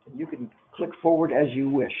about it? And you can click forward as you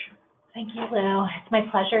wish. Thank you, Lou. It's my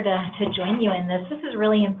pleasure to join you in this. This is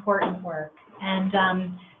really important work. And,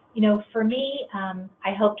 for me,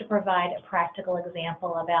 I hope to provide a practical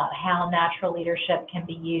example about how natural leadership can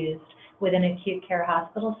be used within an acute care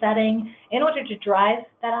hospital setting in order to drive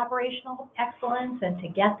that operational excellence and to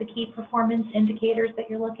get the key performance indicators that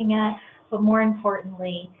you're looking at. But more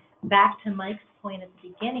importantly, back to Mike's point at the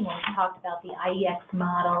beginning when we talked about the IEX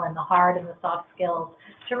model and the hard and the soft skills,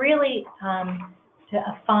 to really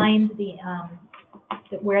to find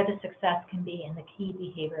where the success can be in the key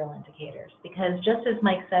behavioral indicators. Because just as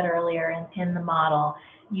Mike said earlier in the model,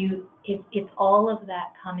 it's all of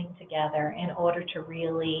that coming together in order to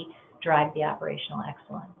really drive the operational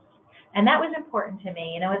excellence. And that was important to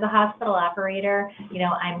me. As a hospital operator,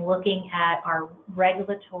 I'm looking at our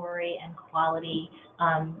regulatory and quality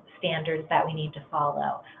standards that we need to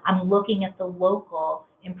follow. I'm looking at the local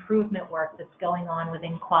improvement work that's going on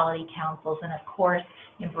within quality councils, and of course,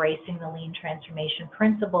 embracing the lean transformation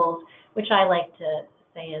principles, which I like to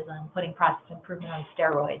say is putting process improvement on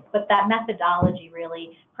steroids. But that methodology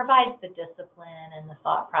really provides the discipline and the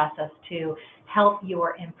thought process to help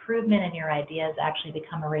your improvement and your ideas actually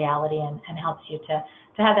become a reality, and helps you to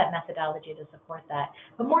have that methodology to support that.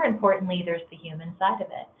 But more importantly, there's the human side of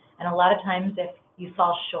it. And a lot of times if you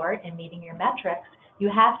fall short in meeting your metrics, you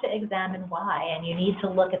have to examine why, and you need to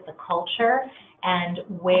look at the culture and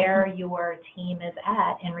where your team is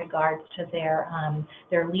at in regards to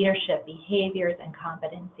their leadership behaviors and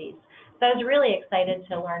competencies. So I was really excited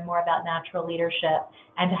to learn more about natural leadership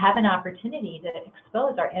and to have an opportunity to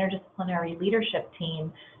expose our interdisciplinary leadership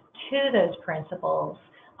team to those principles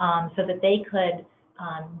so that they could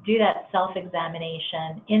do that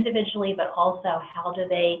self-examination individually, but also how do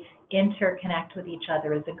they interconnect with each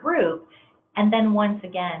other as a group. And then once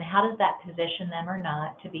again, how does that position them or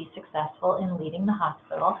not to be successful in leading the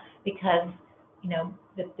hospital? Because,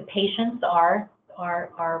 the patients are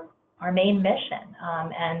our main mission.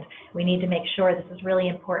 And we need to make sure this is really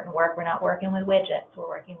important work. We're not working with widgets, we're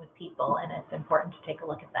working with people, and it's important to take a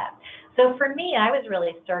look at that. So for me, I was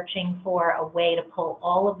really searching for a way to pull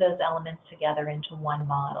all of those elements together into one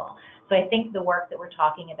model. So I think the work that we're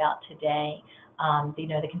talking about today,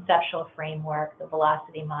 the conceptual framework, the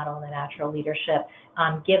velocity model, and the natural leadership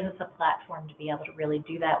gives us a platform to be able to really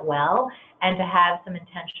do that well and to have some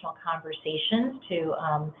intentional conversations to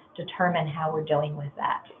determine how we're doing with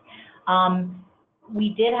that. We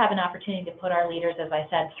did have an opportunity to put our leaders, as I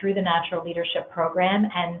said, through the Natural Leadership Program,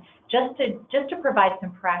 and just to provide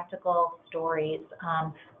some practical stories,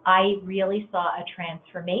 I really saw a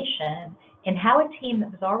transformation in how a team that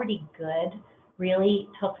was already good really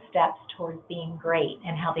took steps towards being great,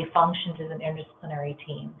 and how they functioned as an interdisciplinary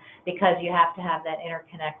team, because you have to have that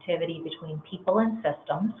interconnectivity between people and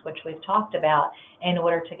systems, which we've talked about, in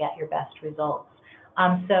order to get your best results.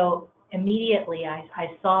 So immediately I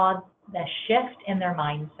saw the shift in their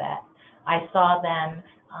mindset. I saw them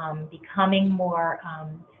becoming more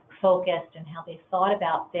focused in how they thought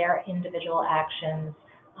about their individual actions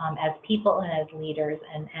as people and as leaders,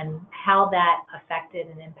 and how that affected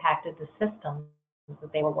and impacted the systems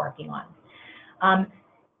that they were working on.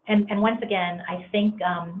 And once again, I think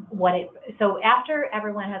so after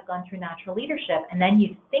everyone has gone through natural leadership, and then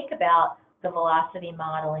you think about the velocity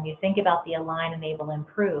model, and you think about the align, enable,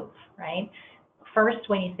 improve, right? First,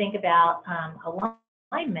 when you think about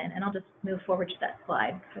alignment, and I'll just move forward to that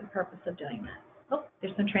slide for the purpose of doing that. Oh,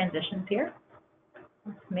 there's some transitions here.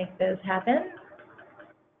 Let's make those happen.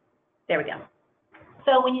 There we go.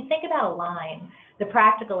 So when you think about align, the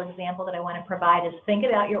practical example that I want to provide is think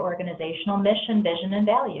about your organizational mission, vision, and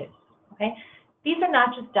values, okay? These are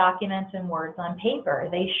not just documents and words on paper.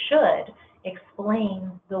 They should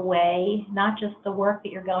explain the way, not just the work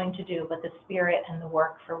that you're going to do, but the spirit and the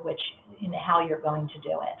work for which, how you're going to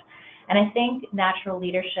do it. And I think natural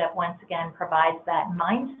leadership, once again, provides that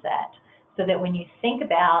mindset, so that when you think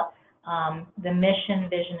about the mission,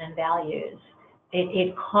 vision, and values,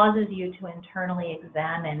 it causes you to internally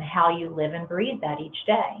examine how you live and breathe that each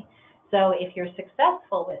day. So if you're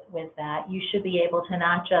successful with that, you should be able to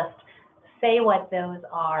not just say what those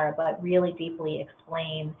are, but really deeply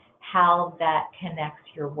explain how that connects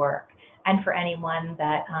your work, and for anyone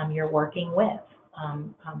that you're working with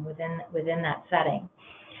within that setting.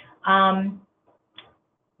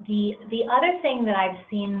 The other thing that I've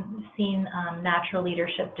seen natural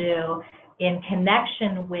leadership do in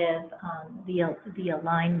connection with the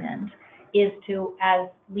alignment is to, as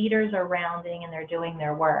leaders are rounding and they're doing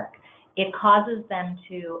their work, it causes them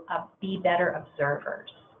to be better observers.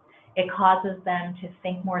 It causes them to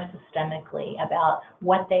think more systemically about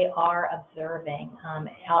what they are observing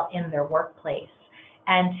out in their workplace,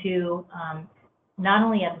 and to not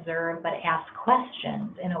only observe but ask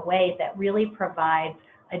questions in a way that really provides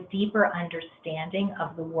a deeper understanding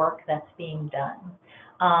of the work that's being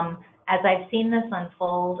done. As I've seen this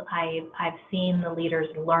unfold, I've seen the leaders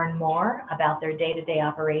learn more about their day-to-day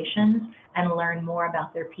operations and learn more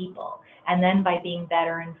about their people. And then by being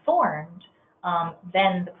better informed,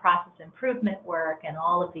 then the process improvement work and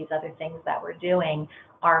all of these other things that we're doing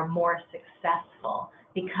are more successful,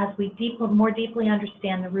 because we more deeply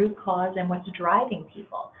understand the root cause and what's driving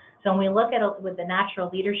people. So when we look at it with the natural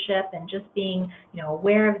leadership and just being,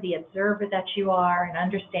 aware of the observer that you are and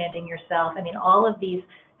understanding yourself, I mean, all of these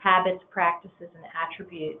habits, practices, and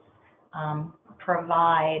attributes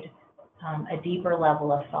provide a deeper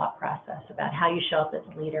level of thought process about how you show up as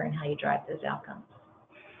a leader and how you drive those outcomes.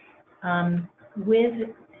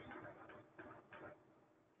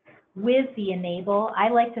 With the enable, I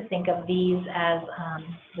like to think of these as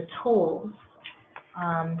the tools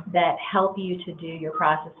that help you to do your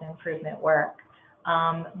process improvement work.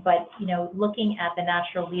 But looking at the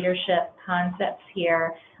natural leadership concepts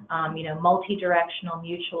here, multi-directional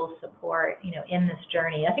mutual support, in this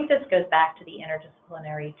journey, I think this goes back to the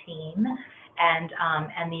interdisciplinary team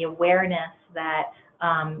and the awareness that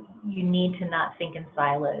you need to not think in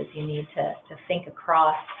silos. You need to think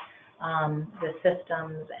across the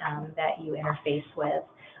systems that you interface with.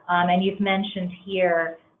 And you've mentioned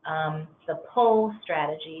here the pull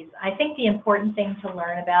strategies. I think the important thing to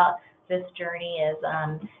learn about this journey is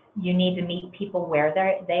you need to meet people where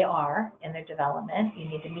they are in their development. You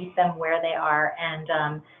need to meet them where they are,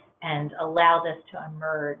 and allow this to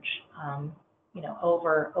emerge,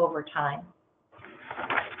 over time.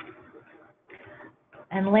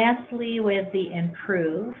 And lastly, with the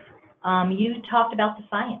improve, you talked about the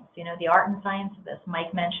science, the art and science of this.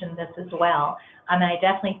 Mike mentioned this as well. And I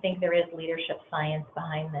definitely think there is leadership science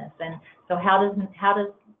behind this. And so how does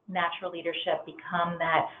natural leadership become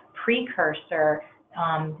that precursor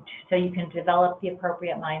so you can develop the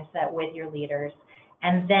appropriate mindset with your leaders?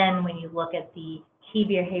 And then when you look at the key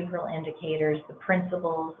behavioral indicators, the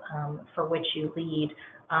principles for which you lead,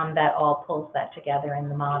 that all pulls that together in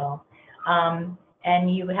the model.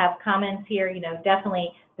 And you have comments here,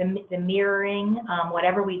 definitely the mirroring,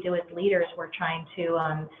 whatever we do as leaders, we're trying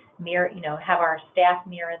to mirror, have our staff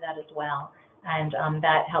mirror that as well. And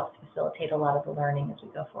that helps facilitate a lot of the learning as we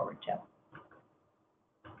go forward too.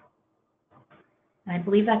 I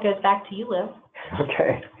believe that goes back to you, Liz.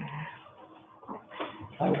 Okay.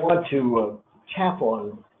 I want to tap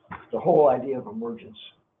on the whole idea of emergence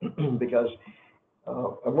because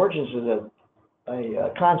emergence is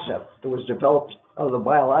a concept that was developed out of the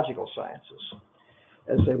biological sciences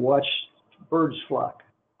as they watched birds flock.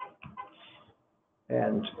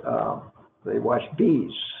 And they watched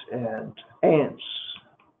bees and ants.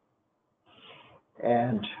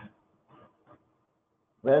 And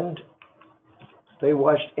then they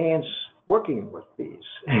watched ants working with bees.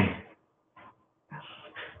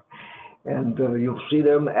 And you'll see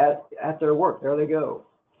them at their work. There they go.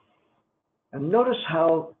 And notice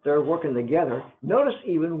how they're working together. Notice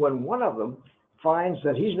even when one of them finds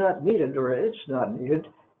that he's not needed or it's not needed,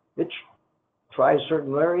 it tries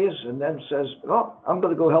certain areas and then says, oh, I'm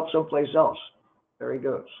going to go help someplace else. There he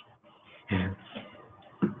goes.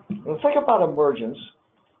 The thing about emergence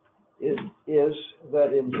is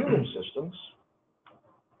that in human systems,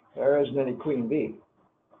 there isn't any queen bee.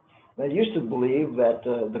 They used to believe that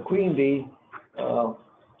the queen bee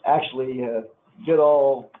actually did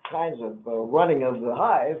all kinds of running of the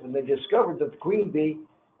hive, and they discovered that the queen bee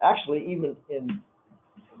actually, even in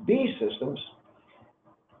bee systems,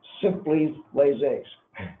 simply lays eggs.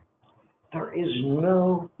 There is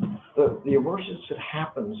no, the emergence that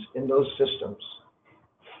happens in those systems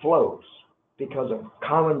flows because of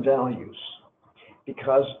common values,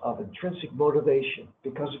 because of intrinsic motivation,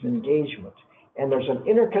 because of engagement, and there's an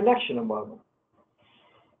interconnection among them.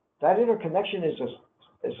 That interconnection is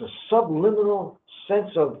a subliminal sense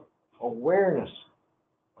of awareness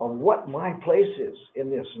of what my place is in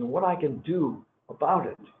this and what I can do about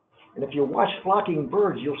it. And if you watch flocking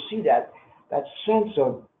birds, you'll see that sense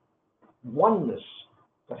of oneness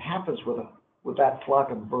that happens with that flock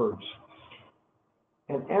of birds.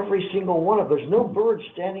 And every single one of there's no bird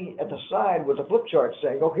standing at the side with a flip chart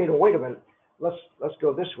saying, okay, no, wait a minute, let's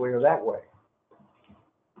go this way or that way.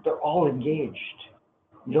 They're all engaged.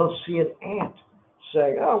 You don't see an ant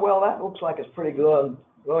saying, oh, well, that looks like it's pretty good,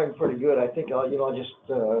 going pretty good. I think I'll just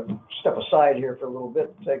step aside here for a little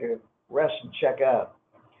bit, take a rest and check out.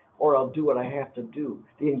 Or I'll do what I have to do.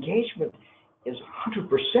 The engagement is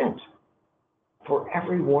 100% for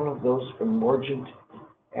every one of those emergent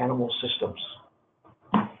animal systems.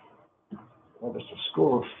 Whether it's a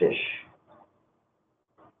school of fish,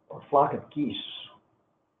 or a flock of geese,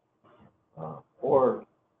 or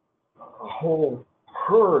a whole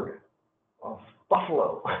herd of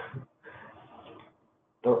buffalo,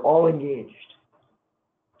 they're all engaged.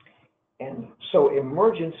 And so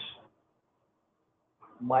emergence,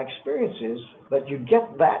 my experience is that you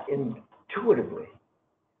get that intuitively.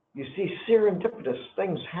 You see serendipitous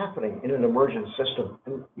things happening in an emergent system,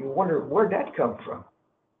 and you wonder where'd that come from?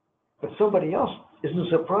 But somebody else isn't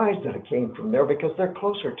surprised that it came from there because they're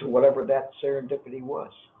closer to whatever that serendipity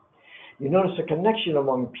was. You notice a connection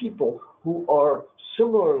among people who are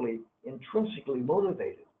similarly intrinsically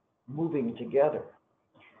motivated, moving together.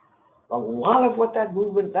 A lot of what that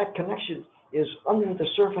movement, that connection is under the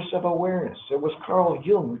surface of awareness. It was Carl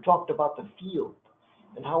Jung who talked about the field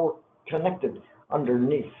and how we're connected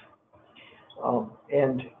underneath.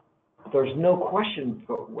 And there's no question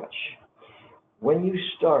but which. When you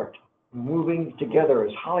start moving together,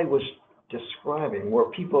 as Holly was describing,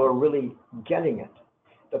 where people are really getting it,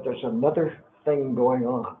 that there's another thing going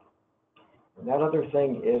on. And that other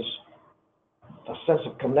thing is a sense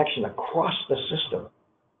of connection across the system.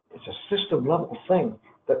 It's a system level thing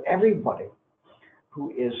that everybody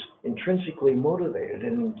who is intrinsically motivated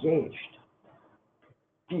and engaged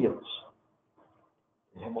feels.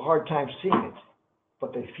 They have a hard time seeing it,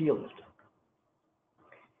 but they feel it.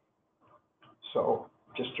 So,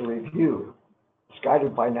 just to review, it's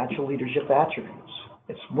guided by natural leadership attributes.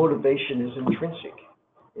 Its motivation is intrinsic.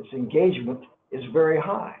 Its engagement is very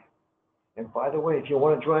high. And by the way, if you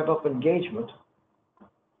want to drive up engagement,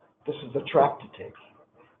 this is the track to take.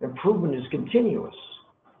 Improvement is continuous.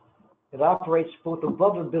 It operates both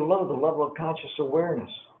above and below the level of conscious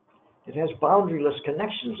awareness. It has boundaryless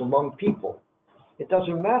connections among people. It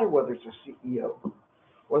doesn't matter whether it's a CEO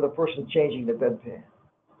or the person changing the bedpan.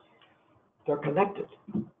 They're connected,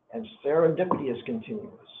 and serendipity is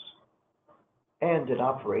continuous. And it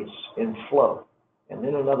operates in flow. And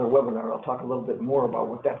in another webinar, I'll talk a little bit more about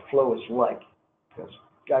what that flow is like, because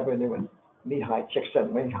a guy by the name of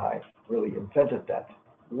Csikszentmihalyi really invented that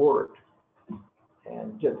word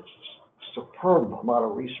and did a superb amount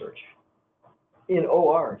of research in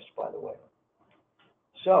ORs, by the way.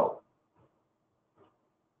 So,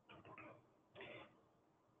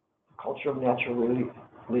 culture of natural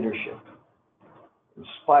leadership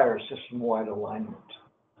inspires system-wide alignment.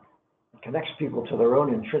 It connects people to their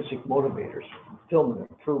own intrinsic motivators, fulfillment,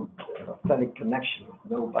 improvement, and authentic connection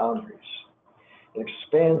with no boundaries. It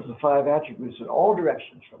expands the 5 attributes in all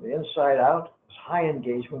directions from the inside out as high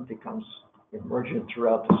engagement becomes emergent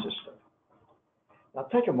throughout the system. Now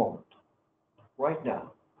take a moment right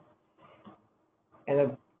now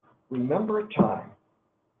and remember a time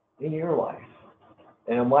in your life,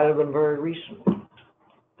 and it might have been very recently,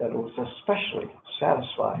 that it was especially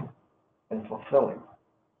satisfying and fulfilling.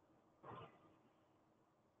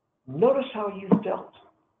 Notice how you felt.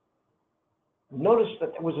 Notice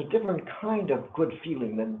that there was a different kind of good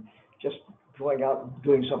feeling than just going out and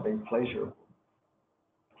doing something pleasurable.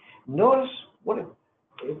 Notice what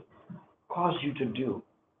it caused you to do.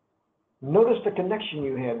 Notice the connection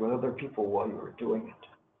you had with other people while you were doing it.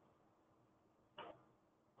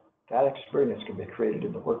 That experience can be created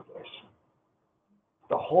in the workplace.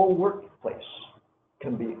 The whole workplace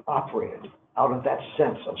can be operated out of that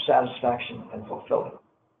sense of satisfaction and fulfillment.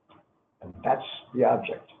 And that's the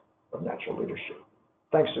object of natural leadership.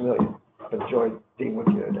 Thanks a million. I've enjoyed being with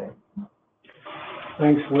you today.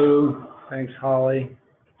 Thanks, Lou. Thanks, Holly.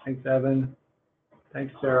 Thanks, Evan.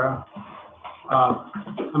 Thanks, Sarah.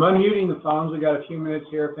 I'm unmuting the phones. We've got a few minutes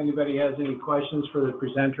here if anybody has any questions for the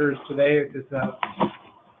presenters today. It's a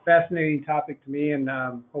fascinating topic to me, and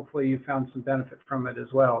hopefully you found some benefit from it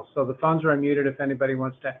as well. So the phones are unmuted if anybody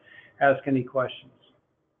wants to ask any questions.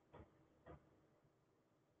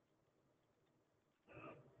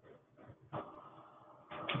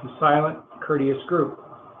 The silent, courteous group.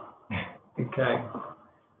 Okay.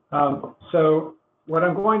 So what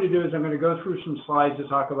I'm going to do is I'm going to go through some slides to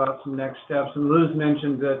talk about some next steps. And Lou's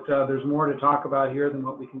mentioned that there's more to talk about here than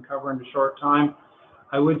what we can cover in a short time.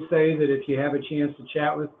 I would say that if you have a chance to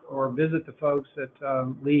chat with or visit the folks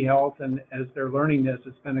at Lee Health, and as they're learning this,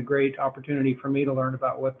 it's been a great opportunity for me to learn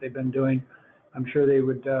about what they've been doing. I'm sure they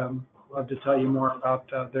would love to tell you more about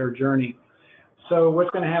their journey. So what's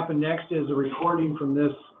going to happen next is a recording from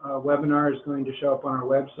this webinar is going to show up on our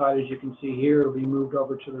website. As you can see here, it'll be moved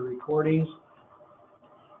over to the recordings.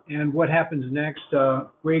 And what happens next,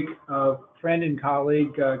 Great friend and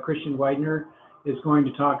colleague, Christian Weidner, is going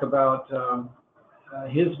to talk about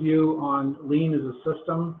his view on lean as a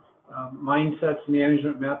system, mindsets,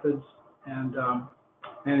 management methods, and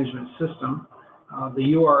management system.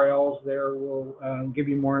 The URLs there will give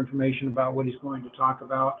you more information about what he's going to talk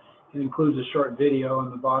about. It includes a short video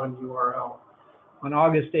on the bottom URL. On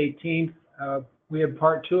August 18th, we have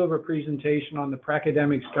part 2 of a presentation on the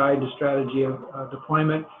Pracademic's Guide to Strategy of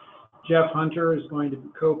Deployment. Jeff Hunter is going to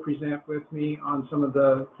co-present with me on some of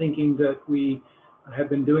the thinking that we have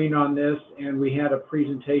been doing on this, and we had a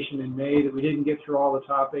presentation in May that we didn't get through all the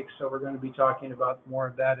topics, so we're going to be talking about more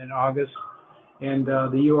of that in August. And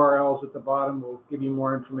the URLs at the bottom will give you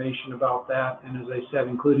more information about that, and as I said,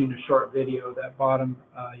 including a short video, that bottom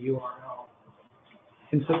URL.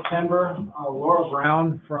 In September, Laura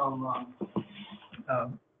Brown from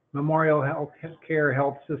Memorial Healthcare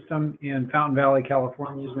Health System in Fountain Valley,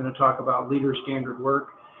 California, is going to talk about leader standard work,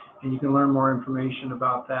 and you can learn more information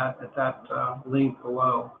about that at that link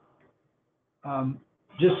below.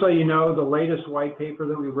 Just so you know, the latest white paper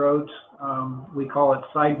that we wrote, we call it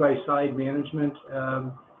side-by-side management.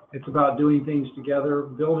 It's about doing things together,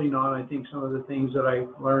 building on, I think, some of the things that I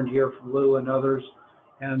learned here from Lou and others.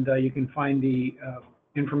 And you can find the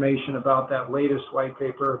information about that latest white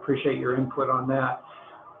paper. Appreciate your input on that.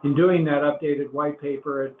 In doing that updated white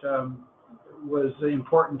paper, it was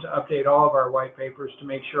important to update all of our white papers to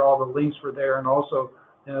make sure all the links were there. And also,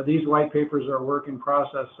 these white papers are a work in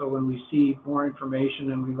process, so when we see more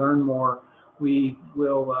information and we learn more, we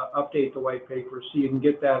will update the white paper, so you can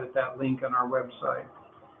get that at that link on our website.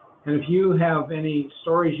 And if you have any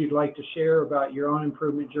stories you'd like to share about your own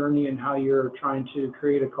improvement journey and how you're trying to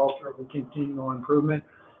create a culture of continual improvement,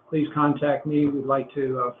 please contact me. We'd like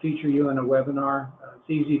to feature you in a webinar. It's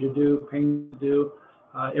easy to do, painless to do.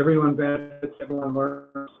 Everyone benefits, everyone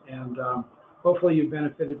learns, and hopefully you've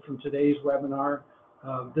benefited from today's webinar.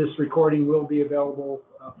 This recording will be available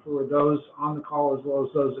for those on the call as well as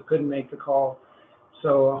those that couldn't make the call.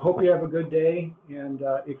 So I hope you have a good day, and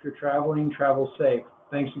if you're traveling, travel safe.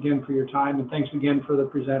 Thanks again for your time, and thanks again for the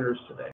presenters today.